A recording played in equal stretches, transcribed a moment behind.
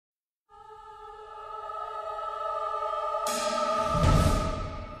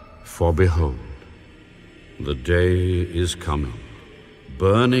For behold, the day is coming,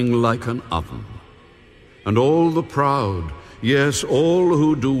 burning like an oven, and all the proud, yes, all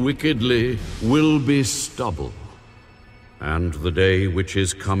who do wickedly, will be stubble. And the day which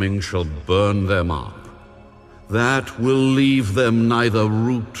is coming shall burn them up, that will leave them neither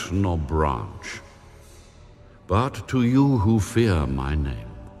root nor branch. But to you who fear my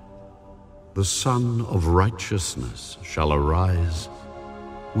name, the Son of Righteousness shall arise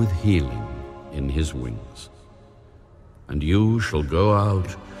with healing in his wings. And you shall go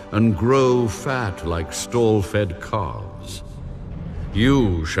out and grow fat like stall-fed calves.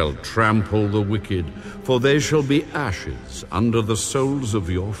 You shall trample the wicked, for they shall be ashes under the soles of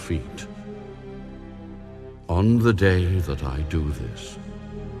your feet. On the day that I do this,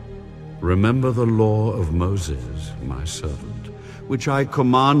 remember the law of Moses, my servant, which I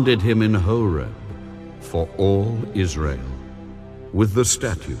commanded him in Horeb for all Israel, with the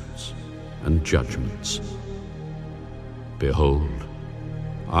statutes and judgments. Behold,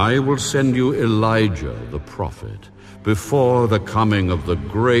 I will send you Elijah the prophet before the coming of the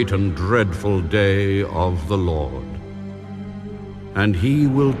great and dreadful day of the Lord. And he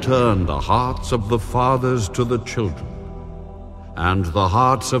will turn the hearts of the fathers to the children, and the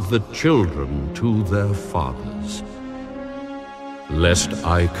hearts of the children to their fathers, lest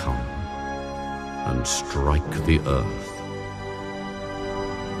I come and strike the earth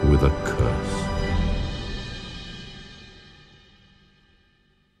with a curse.